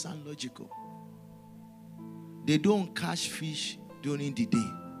going to sound logical. They don't catch fish during the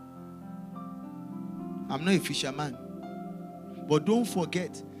day. I'm not a fisherman. But don't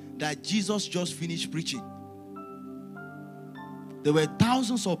forget that Jesus just finished preaching. There were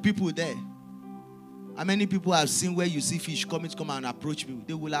thousands of people there. How many people have seen where you see fish come and approach people?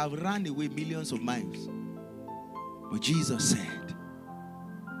 They will have run away millions of miles. But Jesus said,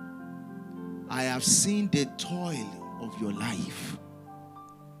 I have seen the toil of your life.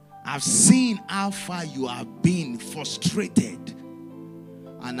 I've seen how far you have been frustrated.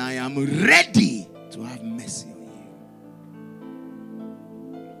 And I am ready to have mercy on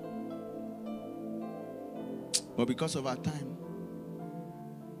you. But because of our time,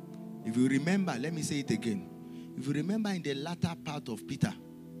 if you remember, let me say it again. If you remember in the latter part of Peter,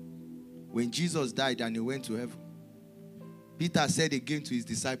 when Jesus died and he went to heaven, Peter said again to his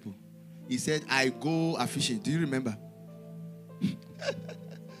disciple, he said, I go a-fishing. Do you remember?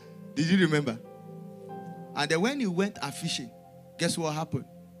 Did you remember? And then when he went a-fishing, guess what happened?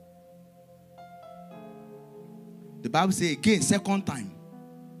 The Bible says again, second time,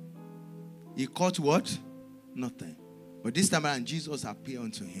 he caught what? Nothing. But this time around, Jesus appeared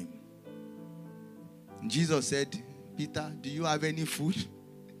unto him. And Jesus said, Peter, do you have any food?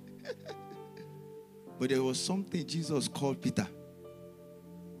 But there was something Jesus called Peter.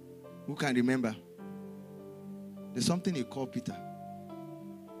 Who can remember? There's something he called Peter.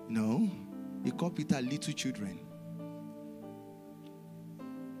 No, he called Peter little children.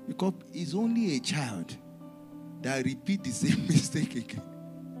 Because he's only a child that repeat the same mistake again.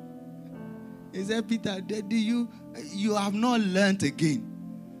 He said, Peter, you have not learned again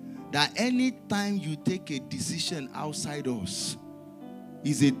that any time you take a decision outside us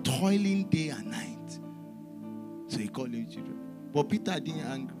is a toiling day and night. So he called him children. But Peter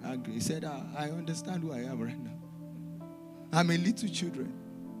didn't agree. He said, I understand who I am right now. I'm a little children.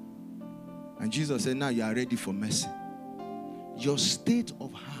 And Jesus said, now you are ready for mercy. Your state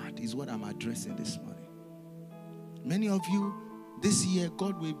of heart is what I'm addressing this morning. Many of you, this year,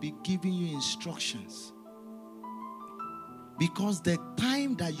 God will be giving you instructions. Because the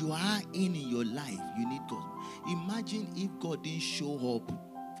time that you are in your life, you need God. Imagine if God didn't show up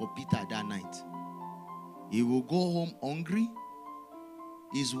for Peter that night. He will go home hungry.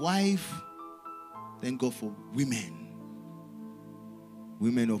 His wife, thank God for women.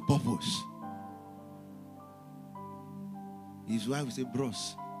 Women of purpose. His wife will say,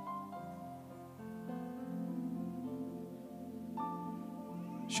 bros,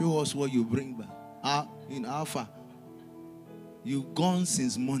 show us what you bring back. In Alpha, you've gone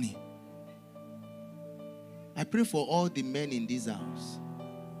since morning. I pray for all the men in this house.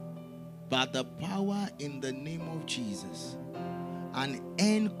 By the power in the name of Jesus, an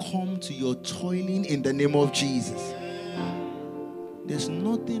end come to your toiling in the name of Jesus. There's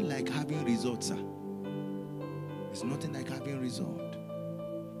nothing like having results, sir. There's nothing like having result.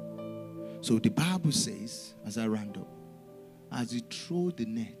 So the Bible says, as I round up, as you throw the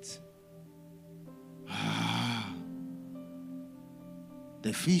net,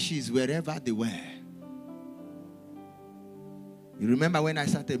 the fishes wherever they were. You remember when I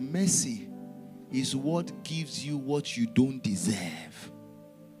started, mercy is what gives you what you don't deserve.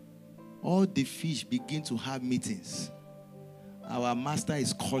 All the fish begin to have meetings. Our master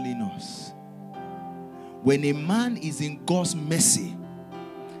is calling us. When a man is in God's mercy,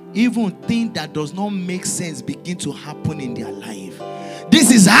 even things that does not make sense begin to happen in their life. This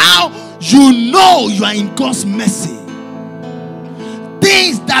is how you know you are in God's mercy.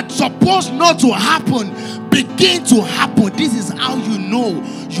 Things that supposed not to happen begin to happen. This is how you know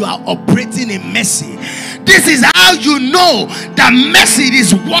you are operating in mercy. This is how you know that mercy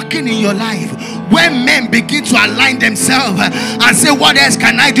is working in your life. When men begin to align themselves and say, what else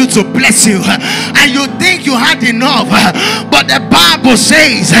can I do to bless you? And you think you had enough, but the Bible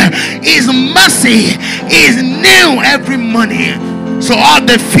says his mercy is new every morning. So all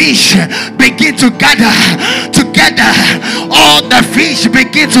the fish begin to gather together. All the fish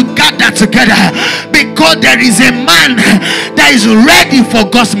begin to gather together, because there is a man that is ready for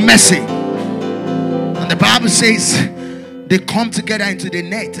God's mercy. And the Bible says they come together into the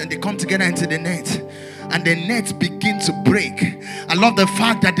net, and they come together into the net, and the nets begin to break. I love the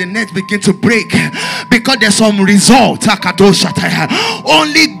fact that the nets begin to break because there's some result.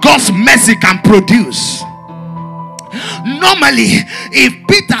 Only God's mercy can produce. Normally, if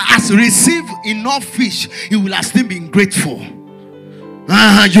Peter has received enough fish, he will have still been grateful.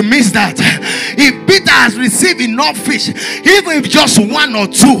 You missed that. If Peter has received enough fish, even if just one or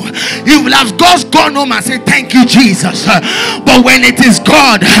two, he will have just gone home and said, thank you, Jesus. But when it is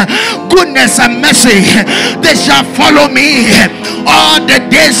God, goodness and mercy, they shall follow me all the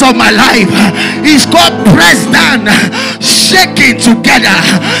days of my life. It's called pressed down, shaking together,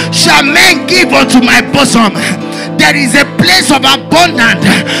 shall men give unto my bosom. There is a place of abundance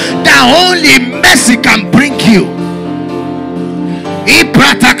that only mercy can bring you.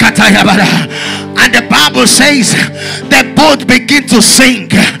 And the Bible says the boat begin to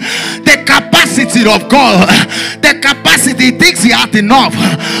sink. The capacity of God, the capacity, he thinks he had enough,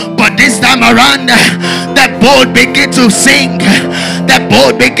 but this time around the boat begin to sink. The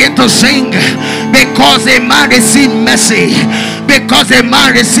boat begin to sink because a man received mercy. Because a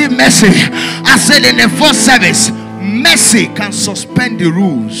man received mercy. I said in the first service, mercy can suspend the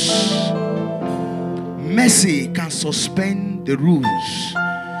rules. Mercy can suspend the rules.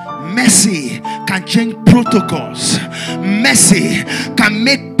 Mercy can change protocols. Mercy can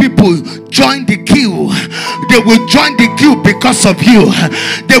make people join the queue. They will join the queue because of you.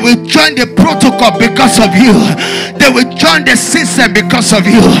 They will join the protocol because of you. They will join the system because of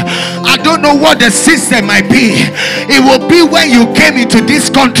you. I don't know what the system might be. It will be when you came into this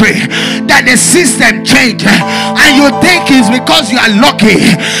country that the system changed, and you think it's because you are lucky.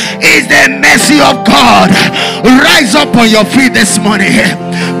 It's the mercy of God. Rise up on your feet this morning.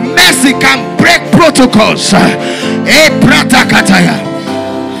 Mercy can break protocols.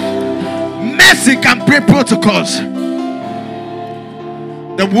 Mercy can break protocols.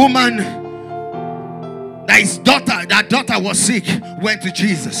 The woman that daughter was sick went to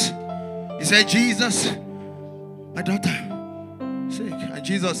Jesus. He said, Jesus, my daughter sick. And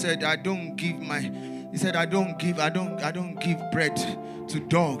Jesus said, I don't give bread to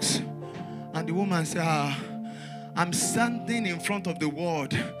dogs. And the woman said, I'm standing in front of the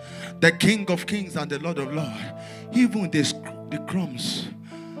world, the King of Kings and the Lord of Lords. Even the crumbs,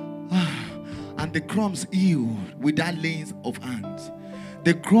 and the crumbs heal without laying of hands.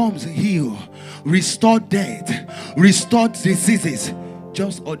 The crumbs heal, restore death, restore diseases.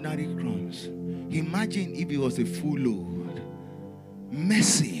 Just ordinary crumbs. Imagine if it was a full load.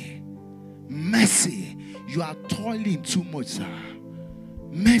 Mercy, mercy. You are toiling too much, sir.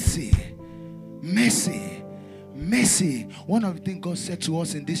 Mercy, mercy. Mercy. One of the things God said to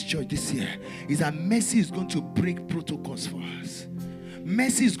us in this church this year is that mercy is going to break protocols for us.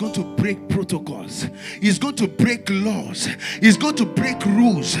 Mercy is going to break protocols. It's going to break laws. It's going to break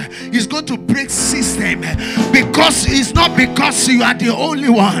rules. It's going to break system. Because it's not because you are the only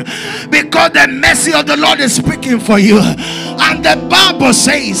one. Because the mercy of the Lord is speaking for you. And the Bible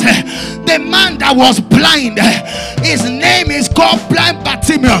says the man that was blind, his name is called blind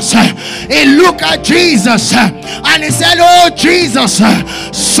Bartimaeus. He looked at Jesus and he said, oh Jesus,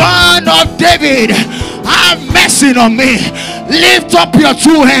 Son of David, have mercy on me. Lift up your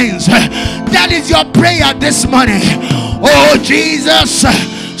two hands. That is your prayer this morning. Oh Jesus,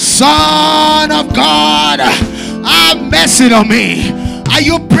 Son of God, have mercy on me. Are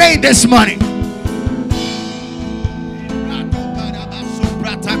you praying this morning?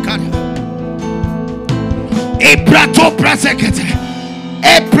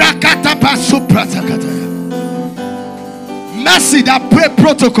 Mercy that break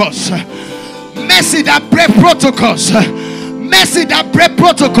protocols. Mercy that break protocols. Mercy that break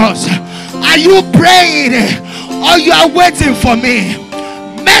protocols. Are you praying or you are waiting for me?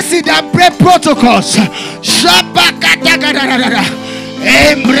 Mercy that break protocols.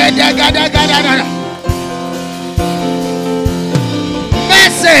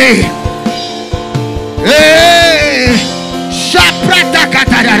 Mercy. Hey.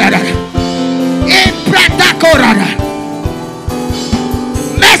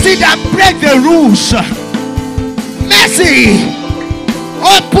 Mercy that break the rules. Mercy.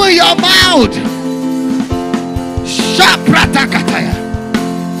 Open your mouth.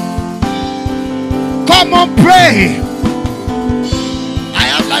 Come on, pray. I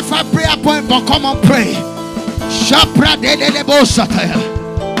have like 5 prayer points, but come on, pray.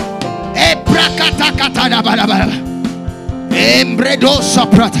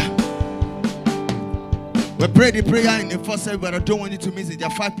 We pray the prayer in the first service, but I don't want you to miss it. There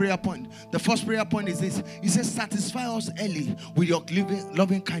are 5 prayer points. The first prayer point is this. He says, satisfy us early with your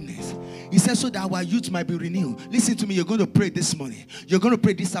loving kindness. He says, so that our youth might be renewed. Listen to me. You're going to pray this morning. You're going to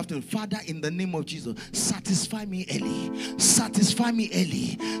pray this afternoon. Father, in the name of Jesus, satisfy me early. Satisfy me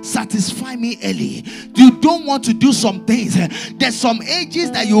early. Satisfy me early. You don't want to do some things. There's some ages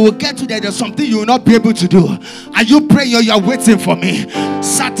that you will get to that there's something you will not be able to do. Are you praying or you're waiting for me?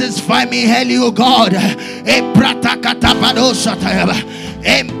 Satisfy me early, oh God.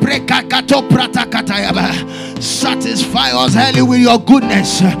 Satisfy us early with your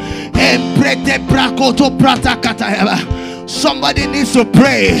goodness. Somebody needs to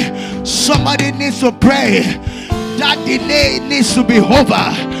pray. Somebody needs to pray. That delay needs to be over.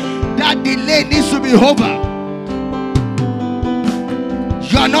 That delay needs to be over.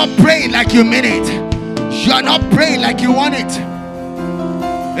 You are not praying like you mean it. You are not praying like you want it.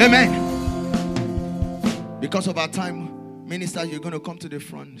 Amen. Because of our time, ministers, you're going to come to the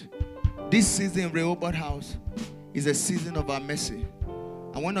front. This season in Rehoboth House is a season of our mercy.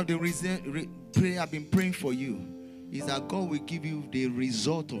 And one of the reasons I've been praying for you is that God will give you the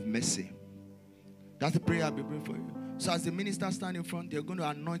result of mercy. That's the prayer I've been praying for you. So as the minister stand in front, they're going to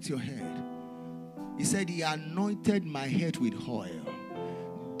anoint your head. He said, he anointed my head with oil.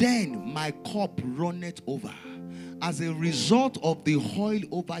 Then my cup runneth over. As a result of the oil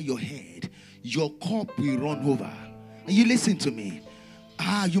over your head, your cup will run over. And you listen to me.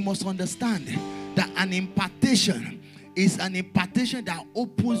 You must understand that an impartation is an impartation that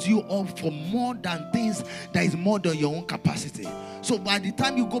opens you up for more than things that is more than your own capacity. So by the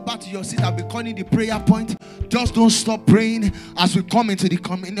time you go back to your seat, I'll be calling the prayer point. Just don't stop praying as we come into the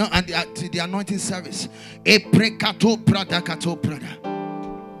communion and to the anointing service.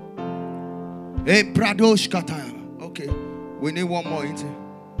 Okay, we need one more.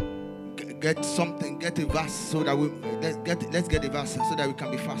 Get something, get a verse so that let's get a verse so that we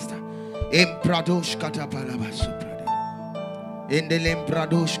can be faster.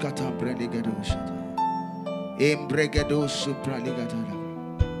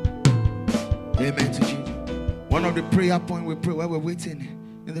 Amen to Jesus. One of the prayer points we pray while we're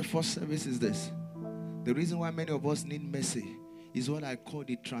waiting in the first service is this. The reason why many of us need mercy is what I call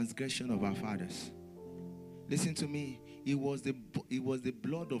the transgression of our fathers. Listen to me. It was the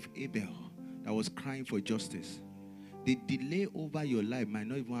blood of Abel that was crying for justice. The delay over your life might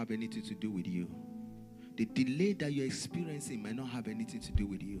not even have anything to do with you. The delay that you're experiencing might not have anything to do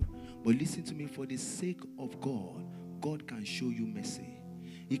with you. But listen to me, for the sake of God, God can show you mercy.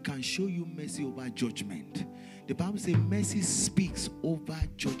 He can show you mercy over judgment. The Bible says mercy speaks over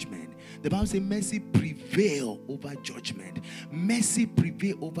judgment. The Bible says mercy prevail over judgment. Mercy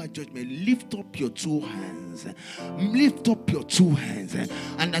prevail over judgment. Lift up your 2 hands. Lift up your 2 hands.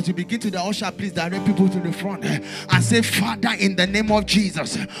 And as you begin to the usher, please direct people to the front and say, Father, in the name of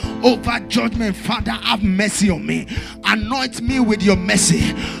Jesus, over judgment, Father, have mercy on me. Anoint me with your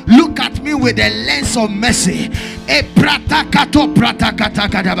mercy. Look at me with the lens of mercy.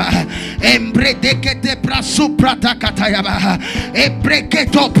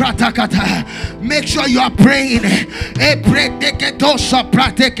 Make sure you are praying.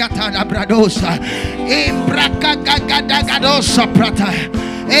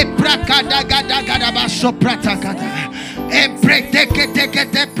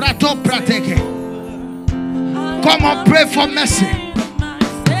 Come on, pray for mercy.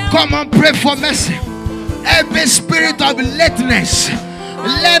 Come on, pray for mercy. Every spirit of lateness,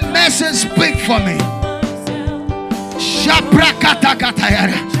 let mercy speak for me.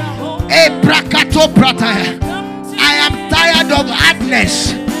 I am tired of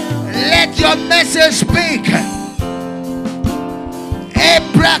hardness. Let your mercy speak.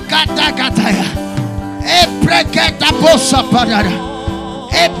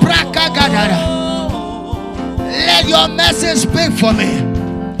 Let your mercy speak for me.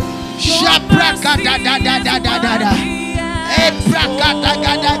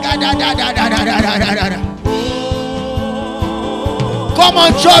 Come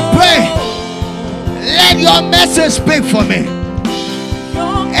on, church, pray. Let your message speak for me.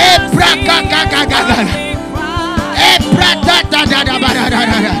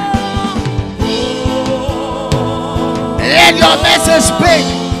 Let your mercy speak.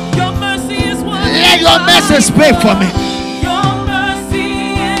 Let your mercy speak for me.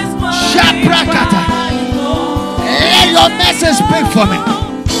 Shaprakata. Let your mercy speak for me.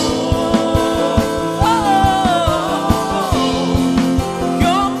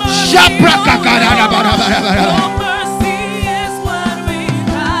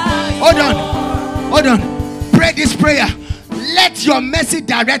 Hold on. Pray this prayer. Let your mercy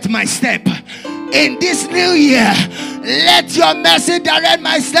direct my step in this new year. Let your mercy direct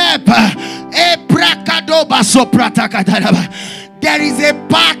my step. There is a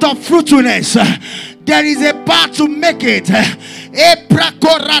path of fruitfulness. There is a path to make it.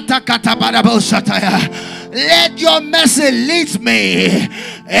 Let your mercy lead me.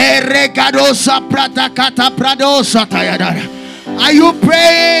 Are you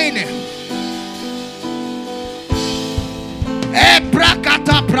praying?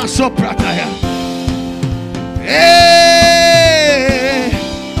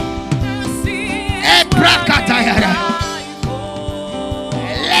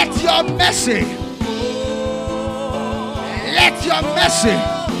 Let your mercy. Let your mercy.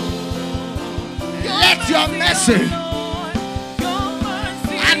 Let your mercy.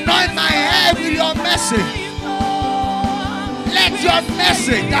 Anoint my head with your mercy. Let your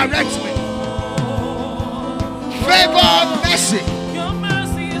mercy direct me. Favor of mercy.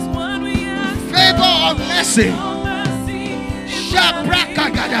 Favor of mercy.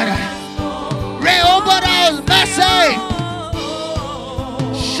 Shaprakakadara. Rehoboth's mercy.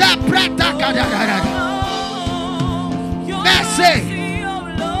 Shapratakadara. Mercy.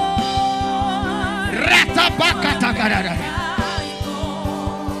 Ratabakatakadara.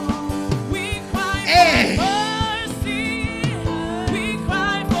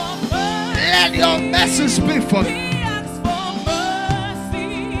 Let your mercy speak for me.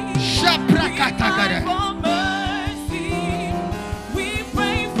 Shaprakatagada.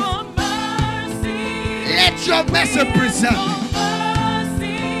 Let your mercy preserve me.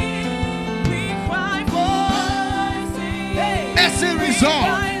 Mercy result.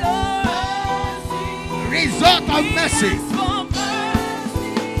 Result of mercy.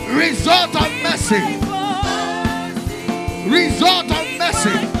 Result of mercy. Result of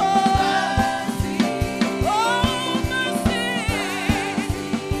mercy.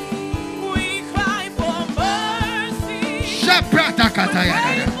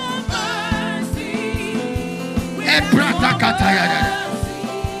 Shapratakatayada. Epratakatayada.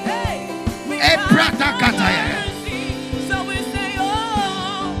 Epratakatayada.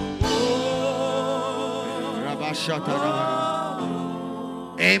 Rabashatana.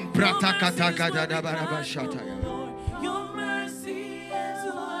 Empratakatagada barabashataya.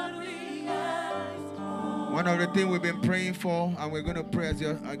 One of the things we've been praying for, and we're going to pray as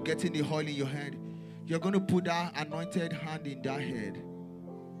you're getting the oil in your head, you're going to put that anointed hand in that head.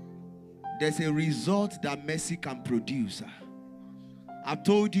 There's a result that mercy can produce. I've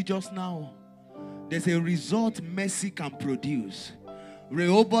told you just now, there's a result mercy can produce.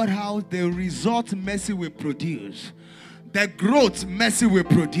 Rehoboth House, the result mercy will produce. The growth mercy will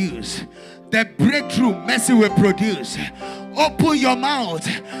produce. The breakthrough mercy will produce. Open your mouth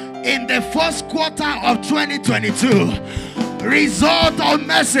in the first quarter of 2022. Result of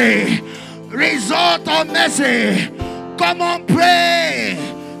mercy. Result of mercy. Come on, pray.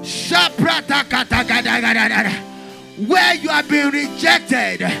 Where you have been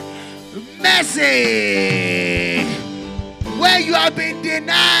rejected, mercy. Where you have been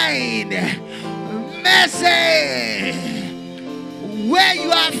denied, mercy. Where you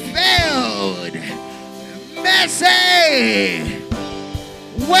have failed, mercy.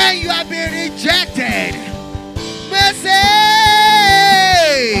 Where you have been rejected, mercy.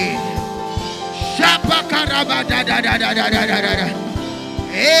 Shapakaraba da da da da da da da da.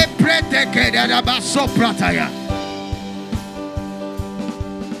 Epreteke da da basoprataya.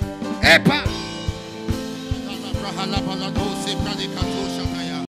 Epa.